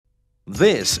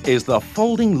This is the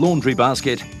folding laundry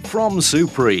basket from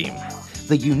Supreme.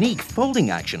 The unique folding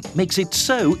action makes it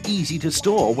so easy to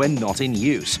store when not in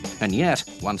use. And yet,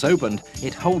 once opened,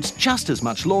 it holds just as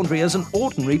much laundry as an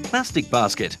ordinary plastic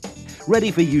basket.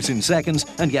 Ready for use in seconds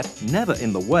and yet never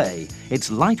in the way,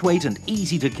 it's lightweight and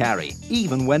easy to carry,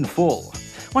 even when full.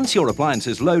 Once your appliance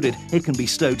is loaded, it can be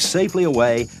stowed safely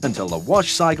away until the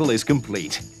wash cycle is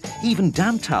complete. Even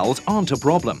damp towels aren't a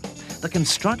problem. The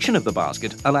construction of the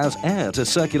basket allows air to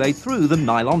circulate through the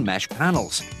nylon mesh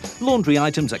panels. Laundry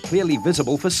items are clearly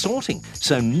visible for sorting,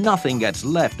 so nothing gets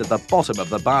left at the bottom of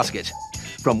the basket.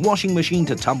 From washing machine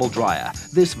to tumble dryer,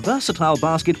 this versatile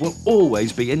basket will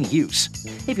always be in use.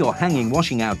 If you're hanging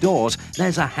washing outdoors,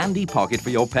 there's a handy pocket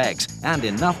for your pegs and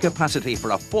enough capacity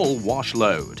for a full wash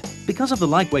load. Because of the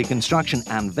lightweight construction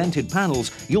and vented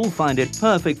panels, you'll find it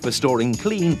perfect for storing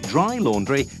clean, dry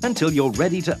laundry until you're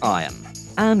ready to iron.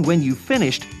 And when you've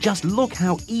finished, just look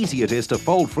how easy it is to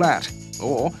fold flat.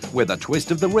 Or, with a twist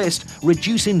of the wrist,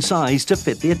 reduce in size to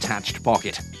fit the attached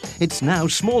pocket. It's now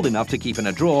small enough to keep in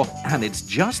a drawer, and it's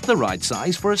just the right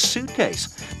size for a suitcase.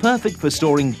 Perfect for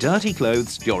storing dirty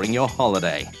clothes during your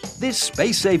holiday. This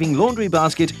space-saving laundry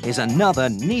basket is another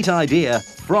neat idea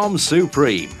from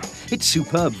Supreme. It's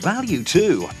superb value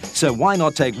too, so why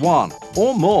not take one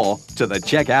or more to the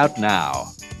checkout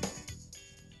now?